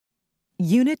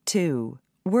Unit 2,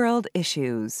 World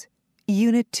Issues.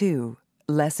 Unit 2,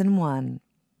 Lesson 1.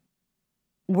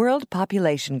 World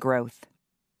Population Growth.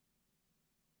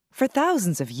 For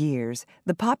thousands of years,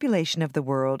 the population of the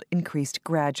world increased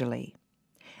gradually.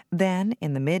 Then,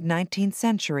 in the mid-19th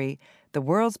century, the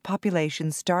world's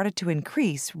population started to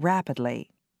increase rapidly.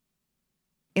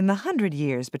 In the 100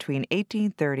 years between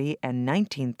 1830 and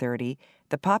 1930,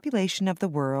 the population of the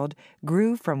world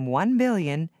grew from 1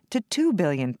 billion to 2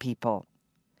 billion people.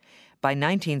 By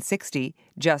 1960,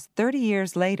 just 30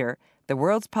 years later, the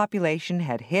world's population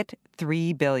had hit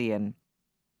 3 billion.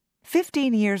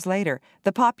 15 years later,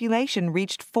 the population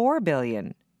reached 4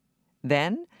 billion.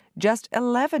 Then, just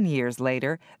 11 years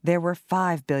later, there were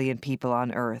 5 billion people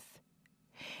on Earth.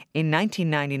 In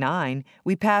 1999,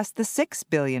 we passed the 6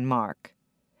 billion mark.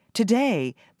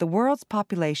 Today, the world's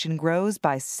population grows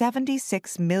by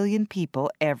 76 million people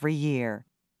every year.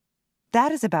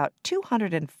 That is about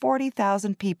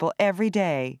 240,000 people every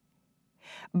day.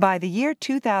 By the year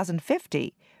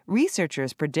 2050,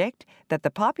 researchers predict that the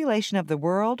population of the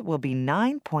world will be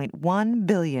 9.1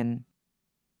 billion.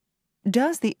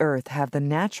 Does the Earth have the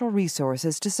natural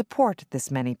resources to support this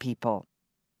many people?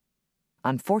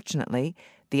 Unfortunately,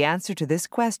 the answer to this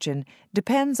question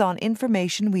depends on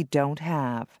information we don't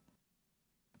have.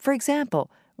 For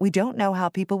example, we don't know how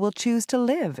people will choose to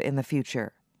live in the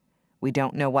future. We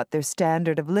don't know what their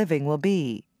standard of living will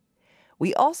be.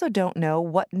 We also don't know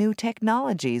what new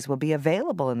technologies will be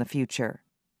available in the future.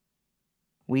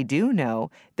 We do know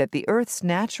that the Earth's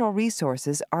natural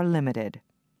resources are limited.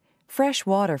 Fresh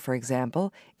water, for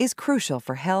example, is crucial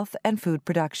for health and food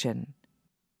production.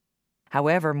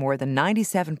 However, more than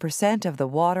 97% of the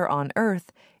water on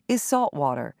Earth is salt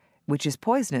water, which is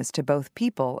poisonous to both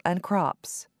people and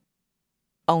crops.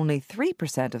 Only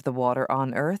 3% of the water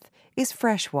on Earth is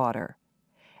fresh water,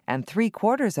 and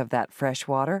 3/4 of that fresh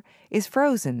water is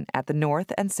frozen at the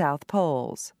North and South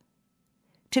Poles.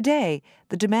 Today,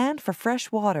 the demand for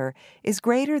fresh water is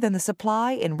greater than the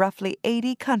supply in roughly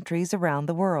 80 countries around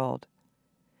the world.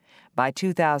 By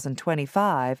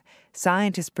 2025,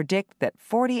 scientists predict that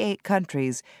 48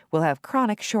 countries will have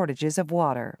chronic shortages of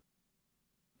water.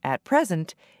 At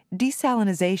present,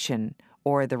 desalination,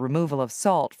 or the removal of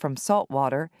salt from salt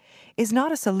water, is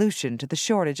not a solution to the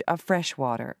shortage of fresh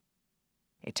water.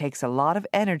 It takes a lot of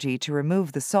energy to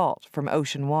remove the salt from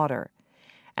ocean water,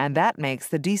 and that makes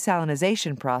the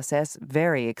desalination process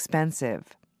very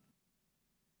expensive.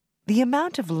 The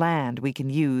amount of land we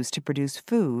can use to produce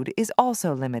food is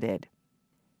also limited.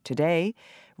 Today,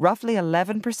 roughly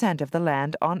 11% of the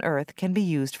land on Earth can be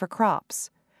used for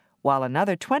crops, while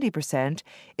another 20%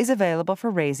 is available for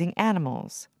raising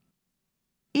animals.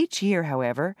 Each year,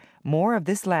 however, more of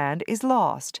this land is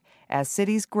lost as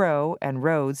cities grow and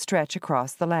roads stretch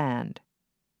across the land.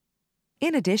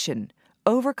 In addition,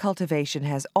 overcultivation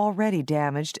has already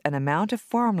damaged an amount of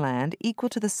farmland equal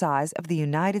to the size of the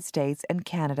United States and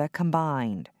Canada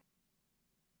combined.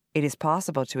 It is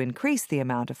possible to increase the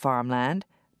amount of farmland,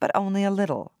 but only a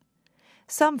little.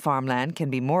 Some farmland can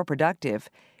be more productive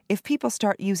if people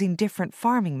start using different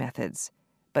farming methods,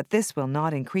 but this will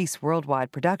not increase worldwide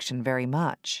production very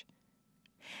much.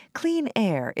 Clean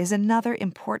air is another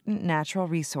important natural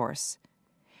resource.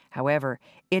 However,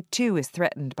 it too is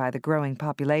threatened by the growing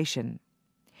population.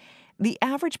 The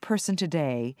average person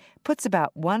today puts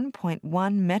about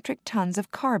 1.1 metric tons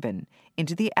of carbon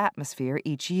into the atmosphere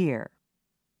each year.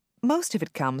 Most of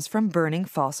it comes from burning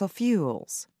fossil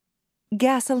fuels: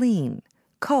 gasoline,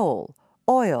 coal,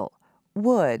 oil,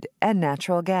 wood, and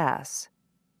natural gas.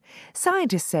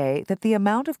 Scientists say that the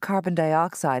amount of carbon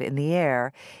dioxide in the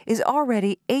air is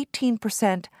already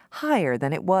 18% higher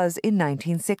than it was in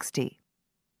 1960.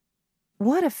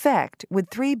 What effect would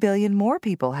 3 billion more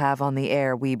people have on the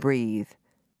air we breathe?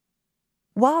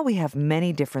 While we have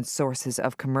many different sources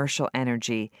of commercial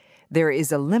energy, there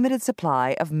is a limited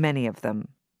supply of many of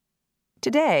them.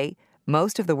 Today,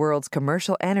 most of the world's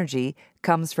commercial energy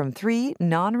comes from 3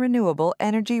 non-renewable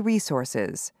energy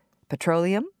resources: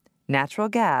 petroleum, natural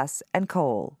gas, and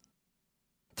coal.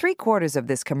 3/4 of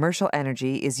this commercial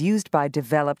energy is used by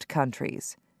developed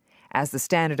countries. As the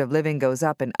standard of living goes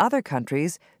up in other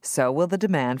countries, so will the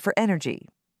demand for energy.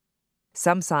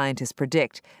 Some scientists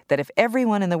predict that if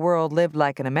everyone in the world lived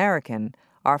like an American,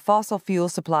 our fossil fuel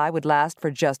supply would last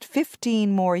for just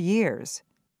 15 more years.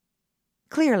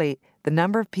 Clearly, the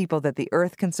number of people that the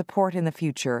Earth can support in the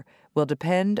future will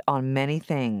depend on many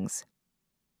things.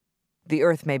 The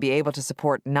Earth may be able to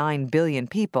support 9 billion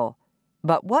people,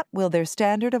 but what will their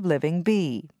standard of living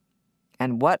be?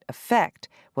 And what effect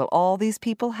will all these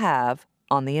people have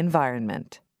on the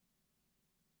environment?